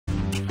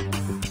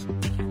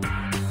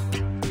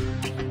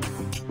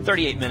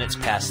38 minutes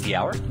past the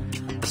hour.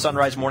 The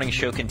Sunrise Morning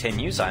Show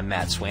continues. I'm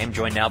Matt Swaim,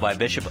 joined now by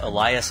Bishop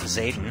Elias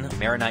Zaidan,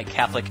 Maronite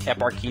Catholic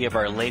Eparchy of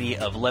Our Lady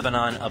of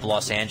Lebanon of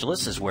Los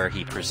Angeles is where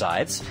he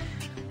presides.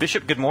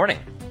 Bishop, good morning.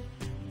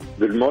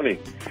 Good morning.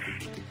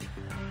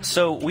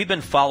 So we've been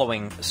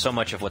following so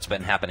much of what's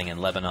been happening in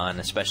Lebanon,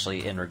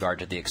 especially in regard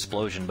to the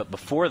explosion. But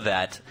before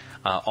that,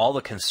 all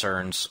the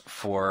concerns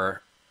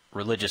for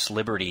religious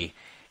liberty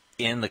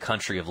in the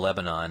country of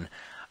Lebanon.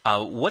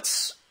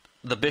 What's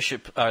the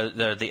bishop,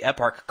 the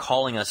eparch,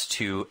 calling us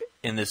to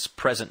in this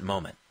present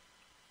moment?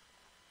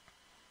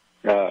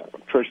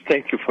 First,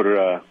 thank you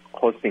for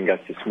hosting us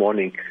this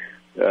morning.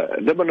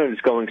 Lebanon is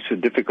going through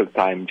a difficult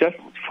time. Just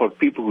for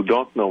people who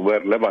don't know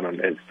where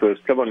Lebanon is,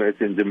 first, Lebanon is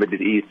in the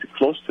Middle East,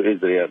 close to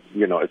Israel.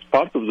 You know, it's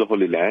part of the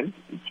Holy Land.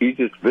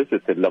 Jesus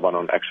visited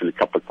Lebanon actually a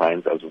couple of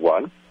times as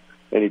well.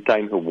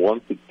 Anytime he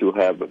wanted to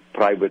have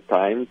private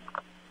times,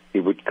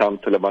 he would come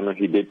to Lebanon.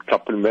 He did a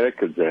couple of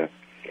miracles there.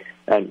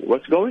 And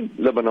what's going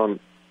Lebanon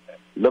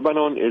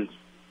is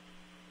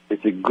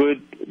a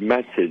good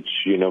message,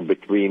 you know,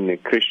 between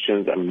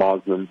Christians and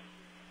Muslims.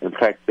 In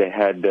fact, they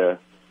had the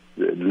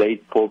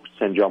late Pope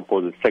St. John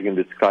Paul II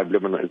described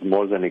Lebanon as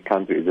more than a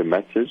country, is a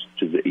message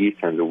to the East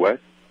and the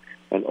West,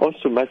 and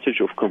also a message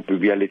of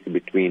conviviality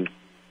between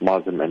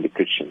Muslim and the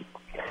Christian.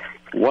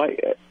 Why,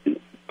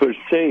 per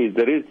se,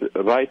 there is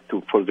a right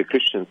for the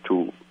Christians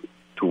to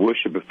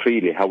worship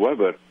freely.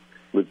 However,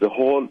 with the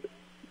whole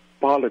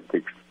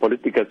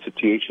political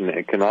situation,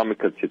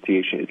 economical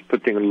situation, is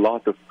putting a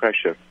lot of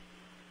pressure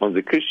on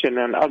the Christian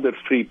and other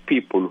free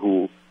people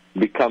who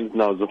becomes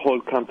now, the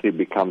whole country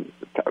becomes,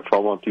 if I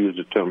want to use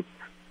the term,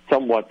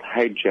 somewhat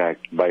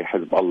hijacked by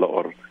Hezbollah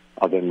or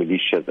other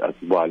militias as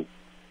well.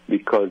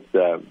 Because,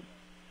 the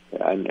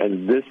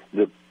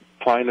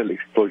final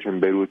explosion in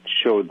Beirut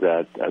showed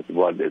that as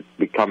well. It's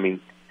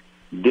becoming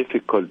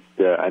difficult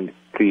and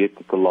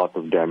created a lot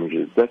of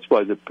damages. That's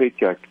why the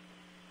patriarch,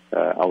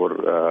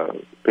 our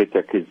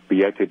patriarch, His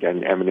Beatific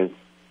and Eminence,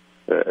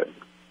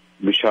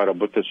 Bishara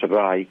Butros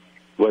Rai,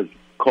 was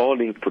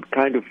calling for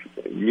kind of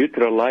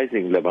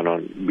neutralizing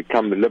Lebanon,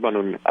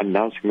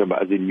 announcing Lebanon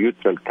as a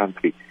neutral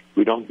country.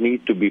 We don't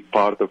need to be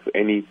part of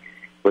any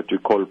what we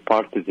call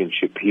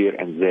partisanship here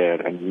and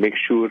there, and make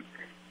sure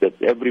that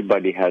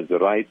everybody has the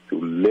right to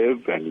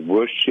live and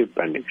worship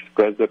and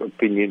express their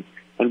opinion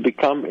and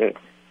become a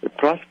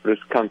prosperous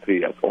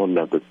country at all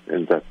levels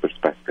in that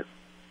perspective.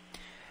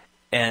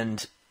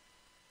 And,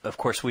 of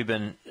course, we've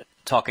been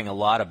talking a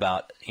lot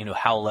about, you know,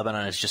 how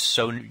Lebanon is just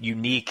so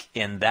unique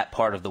in that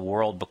part of the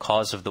world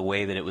because of the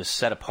way that it was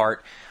set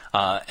apart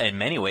in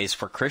many ways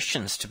for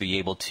Christians to be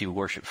able to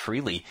worship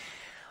freely.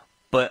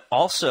 But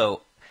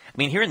also, I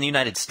mean, here in the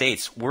United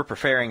States, we're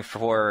preparing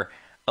for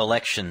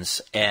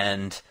elections,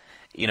 and,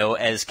 you know,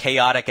 as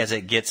chaotic as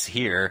it gets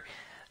here,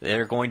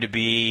 they're going to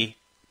be,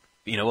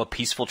 you know, a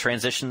peaceful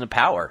transition to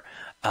power.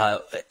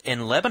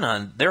 In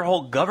Lebanon, their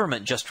whole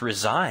government just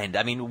resigned.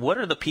 I mean, what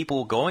are the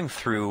people going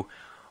through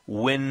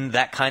when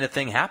that kind of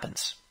thing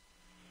happens?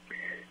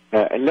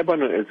 In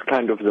Lebanon, it's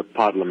kind of the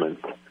parliament.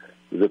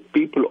 The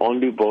people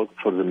only vote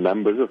for the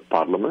members of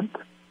parliament,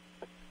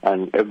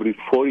 and every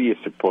 4 years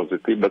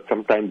supposedly, but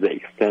sometimes they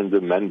extend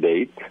the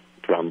mandate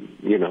from,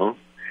 you know,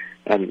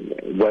 and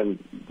when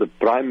the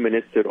prime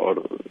minister or,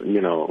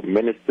 you know,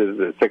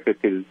 ministers,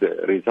 secretaries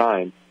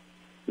resign,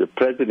 the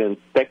president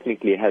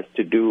technically has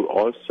to do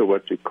also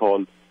what we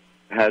call,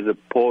 has a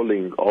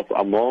polling of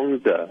among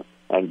the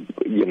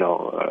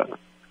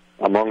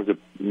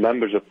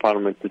members of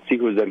parliament to see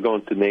who they're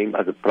going to name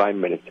as a prime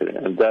minister.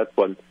 And that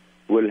one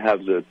will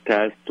have the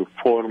task to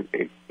form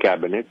a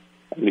cabinet.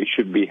 And it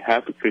should be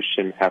half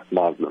Christian, half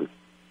Muslim,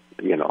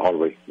 you know,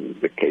 always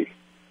the case.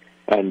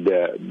 And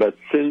but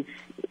since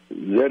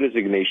their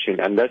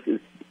resignation, and that is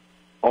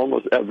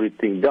almost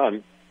everything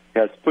done,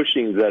 has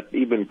pushing that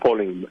even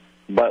polling,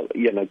 but,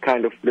 you know,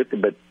 kind of little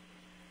bit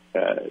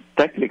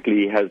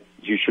technically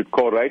you should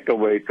call right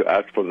away to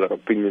ask for their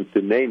opinion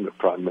to name a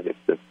prime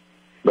minister.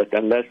 But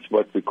unless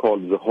what we call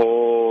the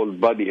whole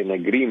body in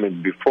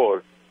agreement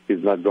before,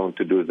 he's not going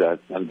to do that.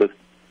 And this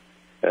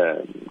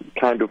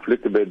kind of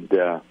little bit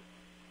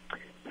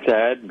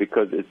sad,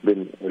 because it's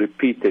been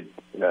repeated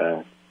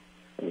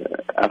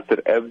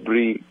after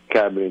every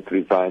cabinet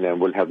resign and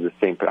will have the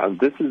same. And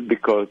this is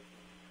because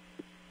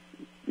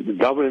the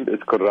government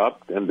is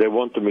corrupt, and they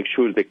want to make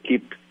sure they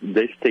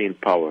stay in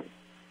power.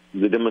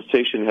 The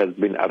demonstration has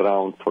been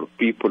around for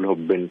people who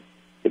have been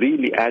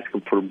really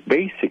asking for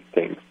basic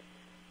things,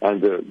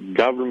 and the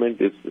government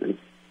is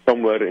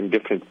somewhere in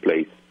different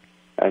place.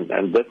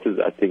 And this is,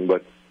 I think,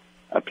 what's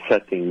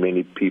upsetting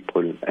many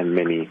people and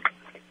many,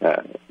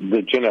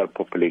 the general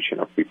population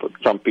of people.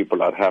 Some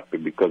people are happy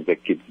because they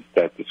keep the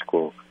status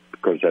quo,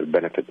 because they're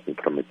benefiting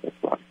from it as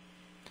well.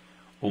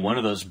 Well, one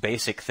of those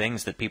basic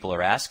things that people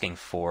are asking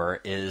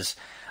for is,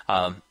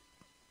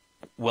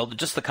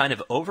 just the kind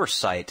of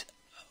oversight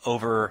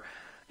over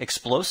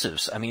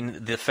explosives. I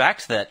mean, the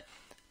fact that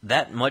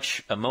that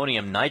much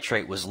ammonium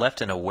nitrate was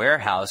left in a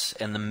warehouse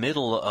in the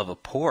middle of a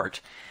port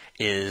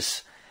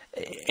is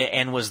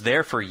and was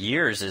there for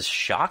years is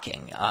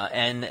shocking.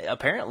 And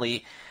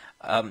apparently,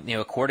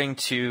 according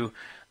to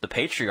the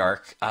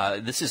patriarch,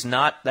 that's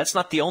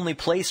not the only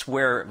place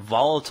where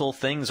volatile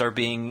things are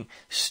being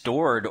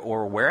stored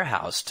or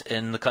warehoused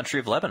in the country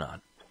of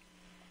Lebanon.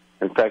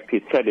 In fact,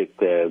 he said it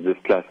this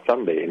last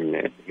Sunday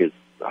in his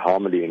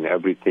homily and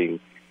everything,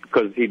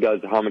 because he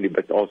does homily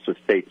but also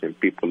statement.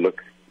 People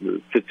look,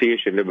 the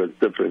situation was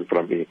different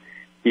from me.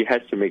 He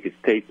has to make a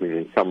statement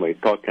in some way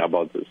talking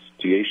about the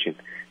situation.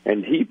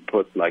 And he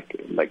put like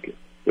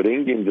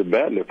ringing the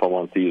bell, if I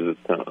want to use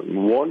it,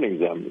 warning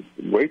them,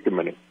 wait a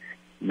minute.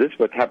 This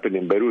what happened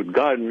in Beirut.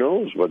 God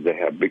knows what they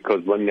have,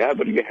 because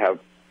whenever you have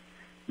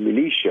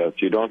militias,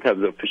 you don't have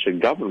the official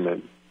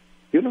government,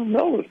 you don't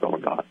know what's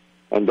going on.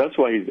 And that's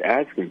why he's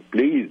asking,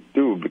 please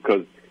do,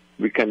 because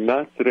we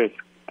cannot risk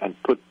and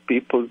put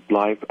people's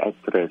life at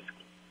risk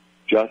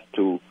just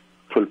to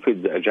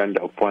fulfill the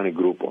agenda of one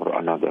group or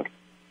another.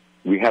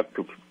 We have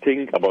to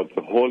think about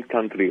the whole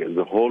country and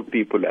the whole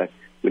people.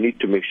 We need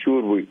to make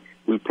sure we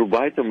will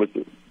provide them with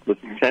a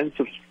sense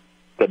of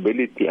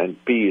stability and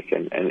peace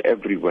and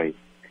every way.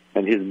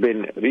 And he's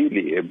been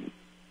really,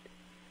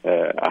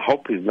 I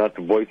hope he's not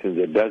a voice in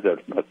the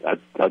desert, but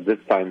at this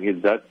time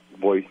he's that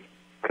voice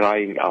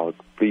crying out,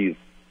 please,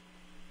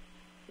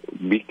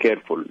 be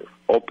careful,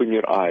 open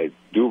your eyes,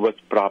 do what's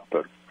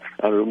proper,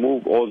 and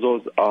remove all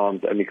those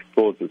arms and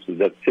explosives so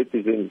that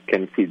citizens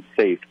can feel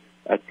safe,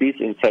 at least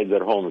inside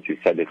their homes. He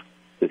said it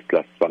this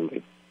last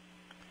Sunday.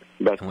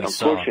 But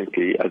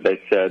unfortunately, as I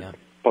said,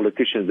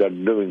 politicians are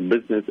doing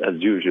business as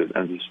usual,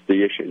 and the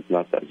situation is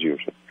not as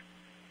usual.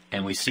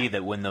 And we see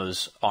that when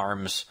those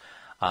arms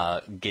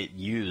get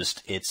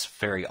used, it's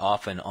very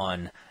often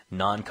on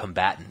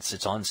non-combatants,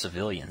 it's on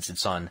civilians,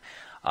 it's on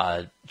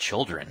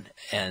children,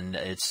 and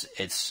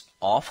it's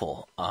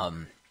awful.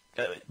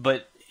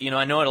 But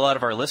I know a lot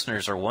of our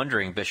listeners are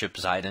wondering, Bishop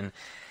Zaidan,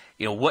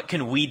 what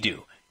can we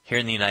do here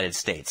in the United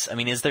States? I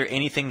mean, is there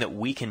anything that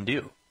we can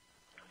do?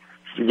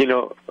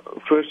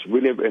 First,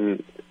 we live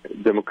in a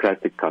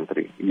democratic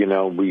country.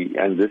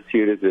 And this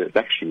year is an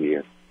election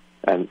year,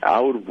 and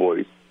our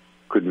voice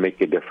could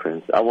make a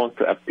difference. I want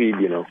to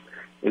appeal,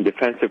 in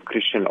defense of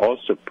Christian,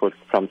 also put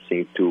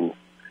something to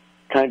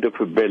kind of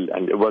a bill,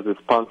 and it was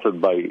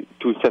sponsored by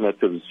two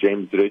senators,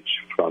 James Rich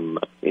from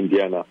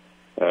Indiana,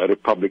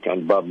 Republican,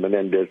 and Bob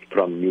Menendez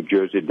from New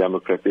Jersey,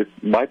 Democrat. It's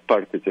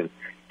bipartisan,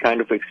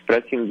 kind of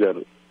expressing their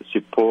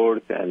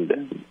support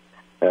and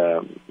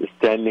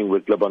standing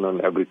with Lebanon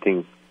and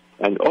everything,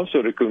 and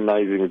also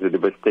recognizing the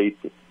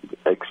devastating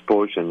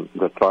explosion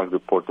that rocked the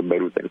port of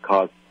Beirut and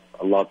caused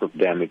a lot of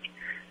damage.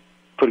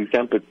 For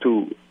example,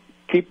 to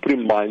keep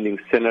reminding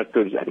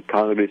senators and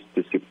Congress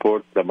to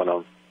support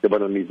Lebanon.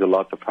 Lebanon needs a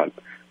lot of help.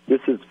 This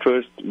is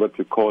first what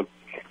we call,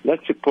 not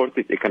support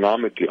it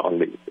economically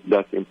only,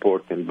 that's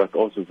important, but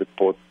also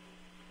support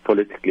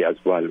politically as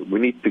well.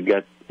 We need to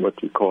get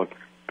what we call,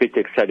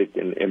 Peter said it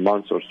in a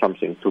month or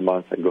something, 2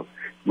 months ago,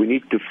 we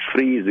need to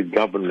free the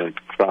government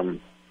from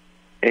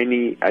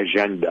any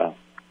agenda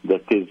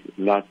that is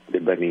not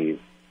Lebanese.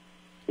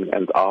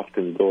 And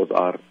often those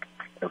are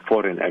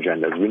foreign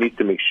agendas. We need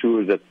to make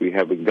sure that we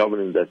have a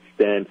government that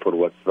stands for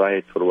what's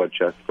right, for what's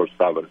just, for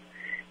sovereign.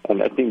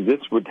 And I think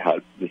this would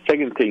help. The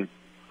second thing,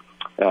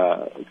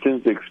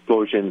 since the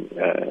explosion,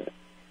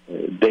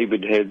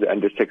 David Hayes,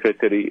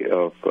 Undersecretary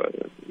of,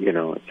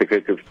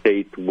 Secretary of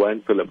State,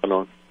 went to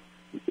Lebanon.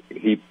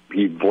 He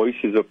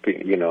voices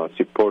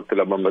support to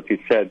Lebanon, but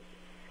he said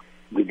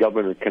the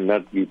government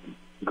cannot be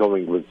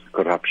going with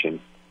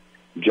corruption.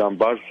 John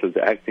Barnes,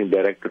 the acting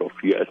director of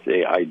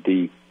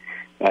USAID,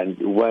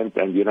 and went,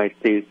 and the United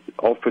States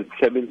offered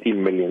 $17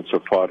 million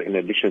so far, in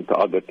addition to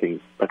other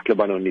things. But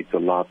Lebanon needs a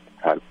lot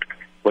of help.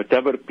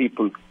 Whatever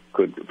people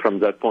could, from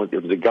that point,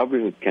 if the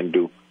government can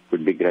do,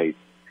 would be great.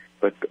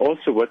 But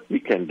also what we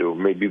can do,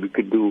 maybe we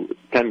could do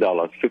 $10,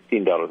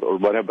 $15, or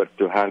whatever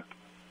to help.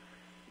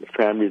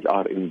 Families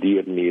are in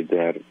dear need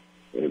there.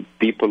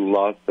 People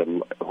lost their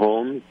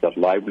homes, their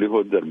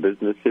livelihood, their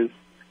businesses.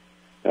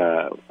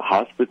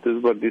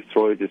 Hospitals were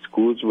destroyed,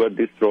 schools were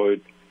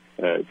destroyed,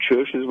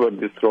 churches were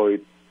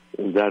destroyed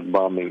in that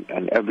bombing,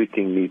 and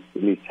everything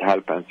needs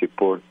help and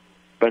support.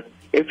 But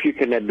if you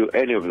cannot do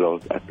any of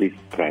those, at least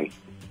pray.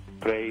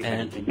 Pray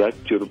and let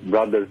your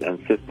brothers and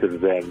sisters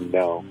there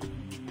know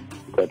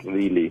that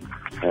really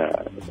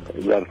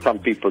there are some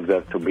people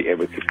there to be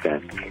able to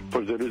stand.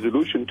 For the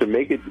resolution to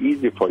make it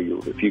easy for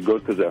you, if you go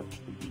to the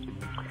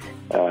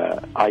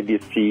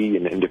IDC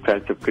in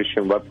Defense of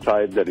Christian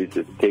website, there is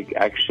a Take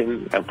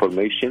Action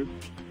information,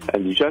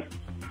 and you just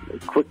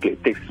quickly,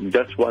 it takes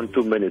just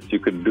 1-2 minutes, you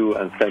could do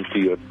and send to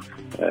your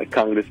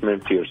congressman,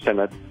 to your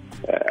Senate,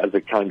 as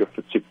a kind of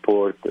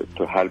support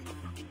to help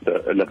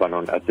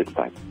Lebanon at this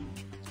time.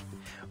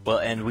 Well,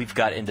 and we've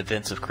got In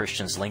Defense of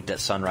Christians linked at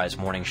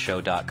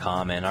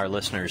sunrisemorningshow.com, and our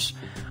listeners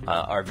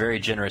are very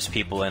generous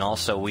people, and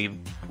also we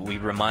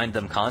remind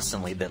them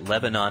constantly that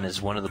Lebanon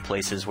is one of the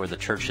places where the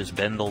church has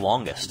been the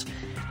longest.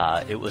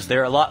 It was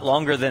there a lot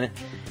longer than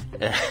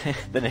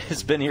it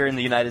has been here in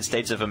the United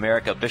States of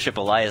America. Bishop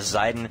Elias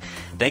Zaidan,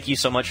 thank you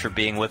so much for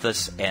being with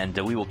us, and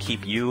we will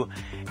keep you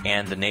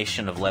and the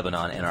nation of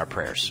Lebanon in our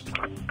prayers.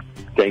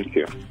 Thank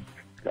you.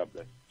 God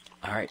bless.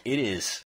 All right, it is